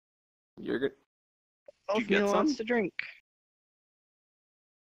You're good. Oathmeal wants to drink.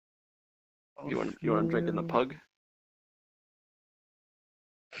 You want to drink in the pug?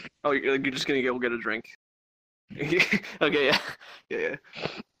 Oh, you're just gonna go get a drink. Okay, yeah. Yeah.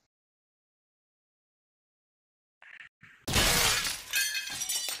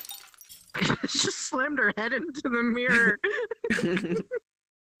 She just slammed her head into the mirror.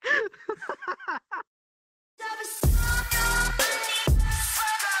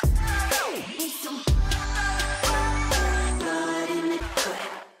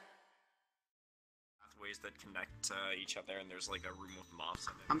 Pathways that connect to each other, and there's like a room with moths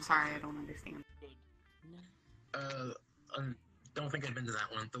in it. I'm sorry, I don't understand. Don't think I've been to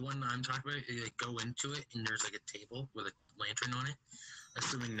that one. The one I'm talking about, you like, go into it, and there's like a table with a lantern on it.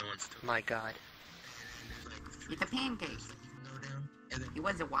 Assuming no one's still. My God. It's a pancake. Go down, and then It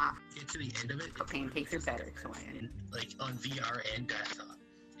was a waffle. get to the end of it. But pancakes are better, so I And, like on VR and desktop,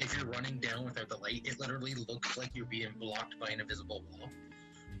 if you're running down without the light, it literally looks like you're being blocked by an invisible wall,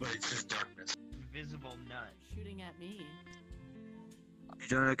 but it's just darkness. Invisible nut. Shooting at me. You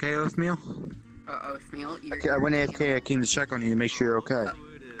doing okay, Oathmeal? Oathmeal, you're... Okay, I went AFK. I came to check on you to make sure you're okay.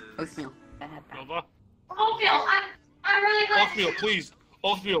 Oathmeal, bad. Nova? Oathmeal, I'm really glad. Oathmeal, please.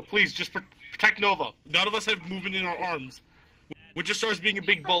 Oathmeal, please, just protect Nova. None of us have movement in our arms. We just starts being a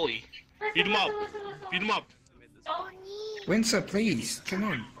big bully. Beat him up. Beat him up. Windsor, please, come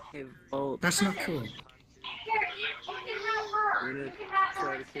on. Hey, Volt. That's not cool. We're gonna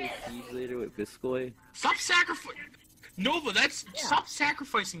try to say Siege later with Viscoy. Stop sacrificing. Nova, stop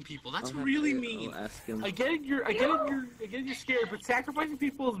sacrificing people. That's really mean. I'll ask him. I get it. You're scared, but sacrificing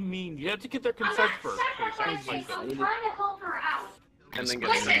people is mean. You have to get their consent first. I'm trying to help her out. And then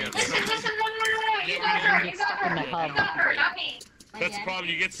Listen, no. You got her. You got her. You got her, not me. That's the problem.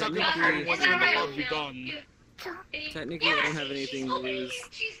 You get stuck in the hub. Once you're in the hub, you're done. Technically, I don't have anything to lose.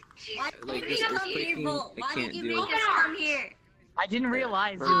 Like this earthquaking, I can't do. I didn't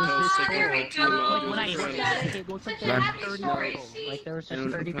realize it was this full. Like when I looked at it, it looked like there were 30 people. Like there was just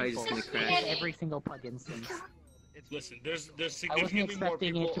 30 people. At every single pug instance. Listen, there's I wasn't significantly more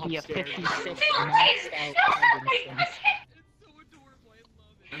expecting people it to be a upstairs. 56 maxed out pug instance.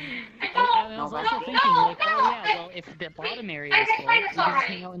 I was also thinking, like, oh yeah, well, if the bottom area is full, we can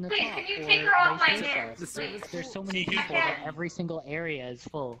hang out in the top, or vice versa. There's so many people that every single area is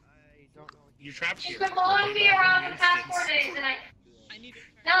full. You're trapped here. She's been following me around the past 4 days, and I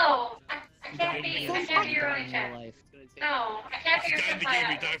no, I can't be your own chat. No, I can't be your Die in the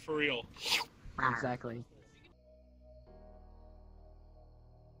game, you die for real. Exactly.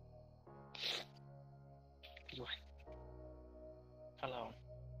 Hello.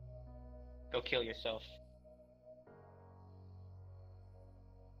 Go kill yourself.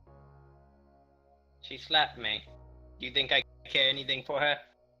 She slapped me. Do you think I care anything for her?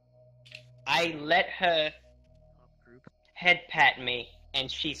 I let her head pat me, and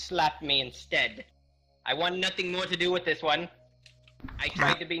she slapped me instead. I want nothing more to do with this one. I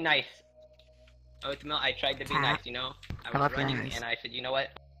tried to be nice. Oathmeal, I tried to be nice, you know? I was running, and I said, you know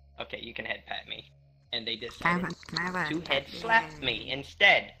what? Okay, you can head pat me. And they decided to head slap me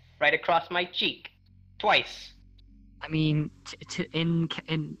instead. Right across my cheek. Twice. I mean, in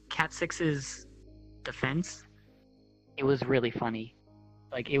Cat 6's defense, it was really funny.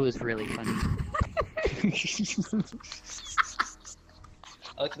 Like, it was really funny.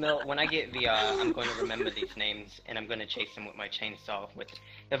 Oathmeal, when I get VR, I'm going to remember these names, and I'm going to chase them with my chainsaw with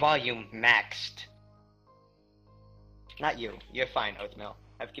the volume maxed. Not you. You're fine, Oathmeal.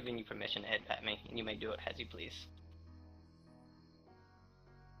 I've given you permission to head pat me, and you may do it as you please.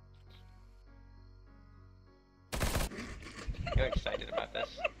 You're excited about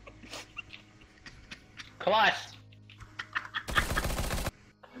this. Klaus!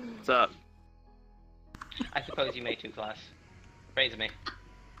 What's up? I suppose you may too, Klaus. Praise me.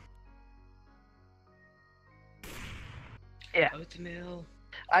 Yeah. Oatmeal.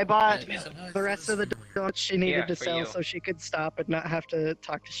 I bought the rest of the donuts she needed to for sell you. so she could stop and not have to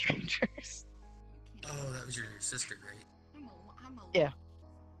talk to strangers. Oh, that was your sister, right? Yeah.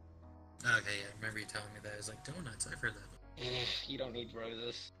 Okay, yeah, I remember you telling me that. I was like, donuts, I've heard that. You don't need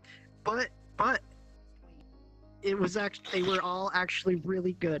roses. But it was they were all actually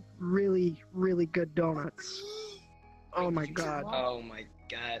really good. Really, really good donuts. Oh my god. Oh my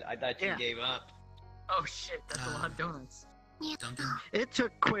god, I thought you gave up. Oh shit, that's a lot of donuts. Duncan? It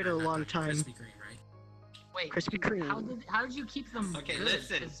took quite a long time. Krispy Kreme, right? Wait, Krispy Kreme. How did you keep them Okay, good?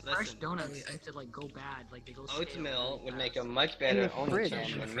 listen, 'Cause fresh listen. donuts seem to like go bad, like they go stale. Oatmeal would make a much In better the only fridge.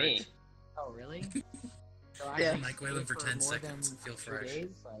 chan than me. Oh really? So Yeah. I Microwave them for 10 more seconds than and feel 2 fresh.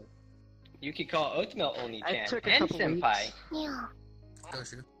 days, like... You could call Oatmeal only I chan took a and couple senpai. weeks. Oh,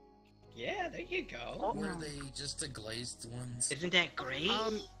 shoot. Yeah, there you go. Were they just the glazed ones? Isn't that great?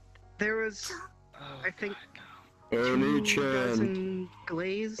 There was, I think, Only 2 dozen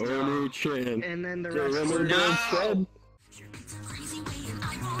glazed, Oni-chan. and then the Do you rest remember were... that said?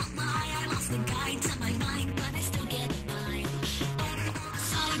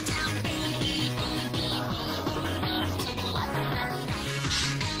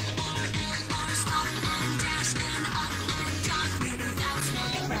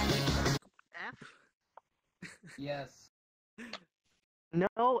 F? Yes.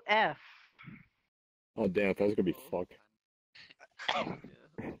 No F. Oh damn, that's gonna be fucked.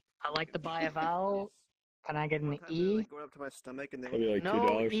 I like to buy a vowel. Can I get an E? Like, going up to my stomach and they That'd be like No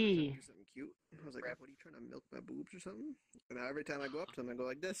 $2. E. something cute. I was like, what are you trying to milk my boobs or something? And now every time I go up to them, I go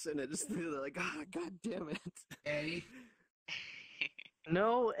like this, and it just they're like, ah, god damn it. A.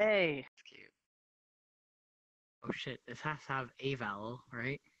 No A. Oh shit, this has to have a vowel,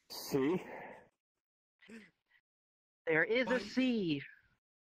 right? C? There is a C.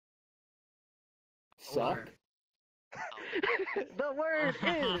 Suck? The word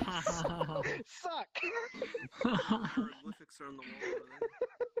is suck. Hieroglyphics are on the wall over there.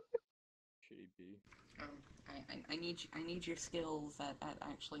 Shitty B. I need your skills at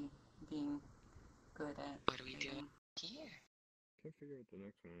actually being good at. What do we do here? Can't figure out what the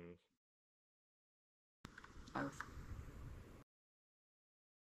next one is. Both.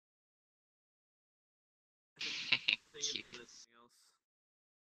 Cute.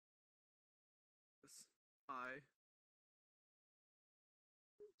 I.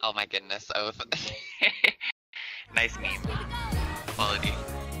 Oh my goodness, Oath. Nice meme. Quality.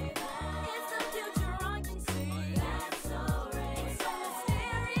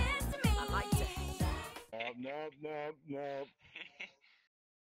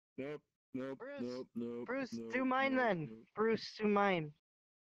 Nope. Bruce, do mine then. Bruce, do mine.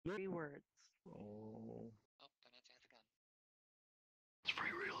 3 words. Oh. Oh, don't have to have the gun. It's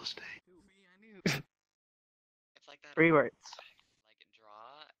free real estate. It's like that. 3 words. Like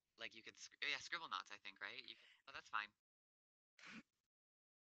draw, like you could, yeah, scribble knots, I think, right? Oh, that's fine.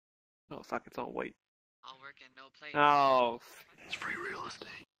 Oh fuck, it's all white. I'll work in no place. Oh. It's free real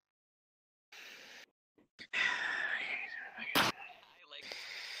estate.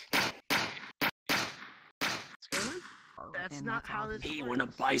 That's not how this Hey, works. wanna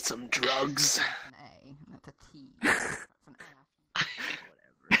buy some drugs? An A, not a T.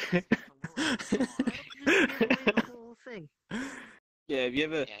 That's an F. The whole thing. Yeah, have you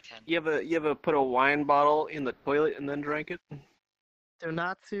ever, Yeah, 10. you ever put a wine bottle in the toilet and then drank it?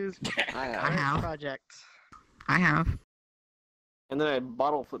 Donatsu's I have. I have. project. I have. And then I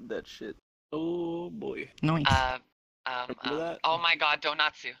bottle flipped that shit. Oh boy. Nice. Remember that? Oh my god,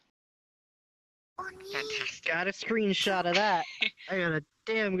 Donatsu. Fantastic. Got a screenshot of that. I got a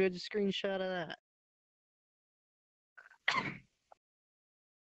damn good screenshot of that. Oh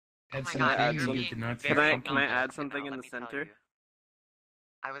my Can god, I add you're some- being can I- very can I add unprofessional, something in let the me tell center? you.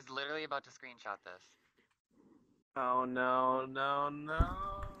 I was literally about to screenshot this. Oh no.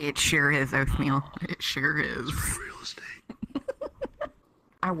 It sure is, Oathmeal. It sure is. Real estate.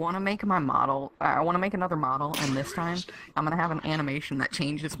 I want to make my model. I want to make another model, and this time I'm gonna have an animation that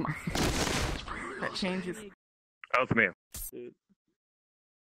changes my. that changes. Oathmeal.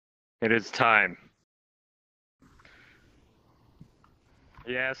 It is time.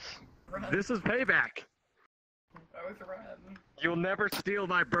 Yes. This is payback. You'll never steal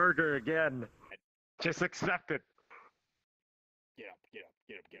my burger again. Just accept it. Get up.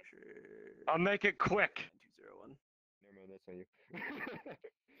 I'll make it quick. 201. Never mind, that's on you.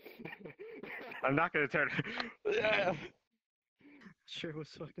 I'm not gonna turn. Sure was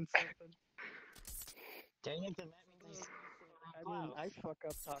fucking something. Dang it, then that means I mean, I fuck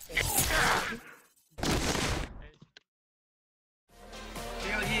up talking.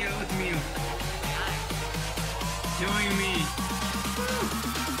 Hell yeah, Oathmeal. Join me.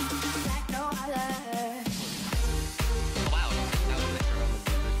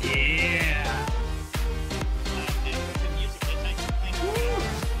 Yeah.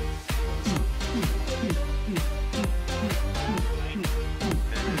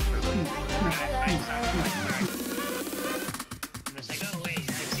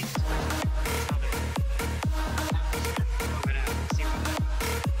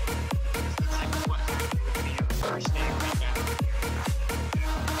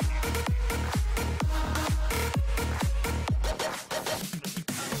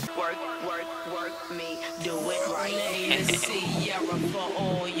 Work me, do it right. Sierra for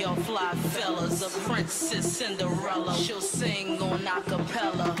all your fly fellas. A princess Cinderella, she'll sing on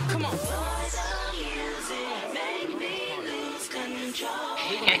acapella. Come on. Make me lose control. control.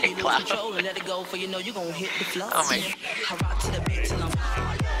 Hey, Klaus. Control and let it go, for you know you gon' hit the floor. Oh my. I rock to the beat till I'm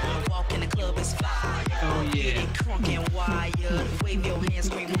fired. Walk in the club is fire. Oh yeah. Get crunk and wired. Wave your hands,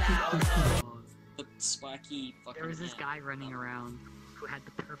 scream loud. The swacky fucking. There was this guy running around who had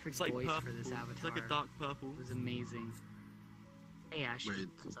the perfect like voice purple. for this avatar. It's like a dark purple. It was amazing. Hey Ash, Wait,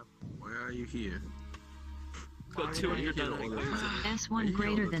 what's up? why are you here? It's got 200 dynamic moves in it. S1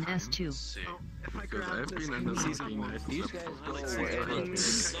 greater than S2. Because I've been under season 9.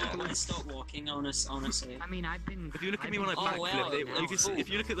 Stop walking, honestly. I mean, I've been. If you look at me when I backflip, you can see, if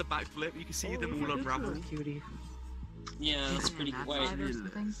you look at the backflip, you can see them all unravel. Cutie. Yeah, that's pretty great.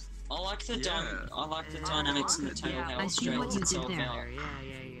 I like the dynamics in the tail how I it see what straightens you did itself there. out.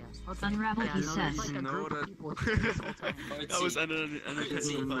 Unravel he says. That was an I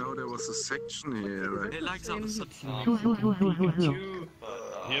didn't know there was a section here. Like... It lags out such. He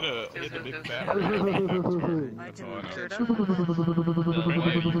had a big fat on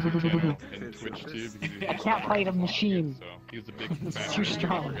Twitch too. I can't fight a machine. So he was a big fat. It's too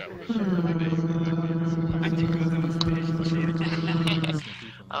strong.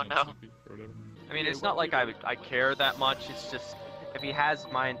 Oh no. I mean, it's not like I care that much, it's just, if he has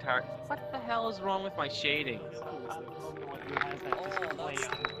my entire... What the hell is wrong with my shading?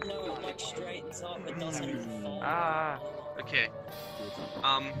 No, it like straightens up, it doesn't fall. Okay.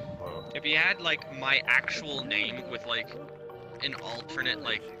 If he had like my actual name with like an alternate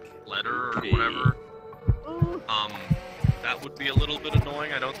like letter or whatever, that would be a little bit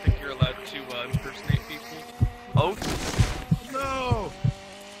annoying. I don't think you're allowed to impersonate people. Oh no!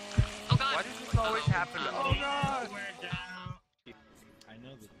 Oh god! Why does this always happen? Oh god! I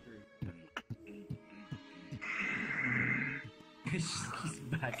know the truth. He's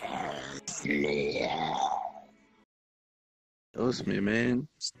back. That was me, man.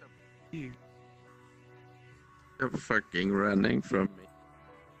 Stop you. Stop fucking running from me.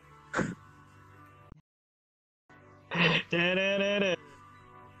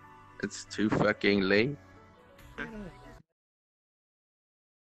 It's too fucking late.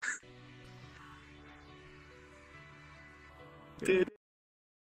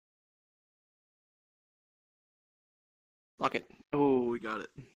 Lock it. Oh, we got it.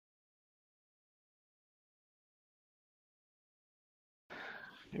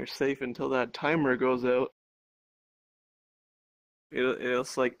 You're safe until that timer goes out.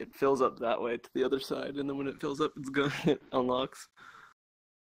 It's like it fills up that way to the other side, and then when it fills up, it's gone. It unlocks.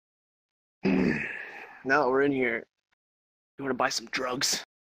 Now we're in here. You want to buy some drugs?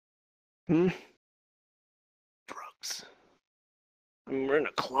 Drugs. I mean, we're in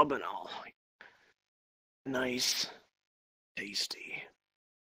a club and all. Nice, tasty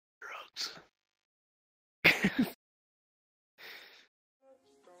drugs.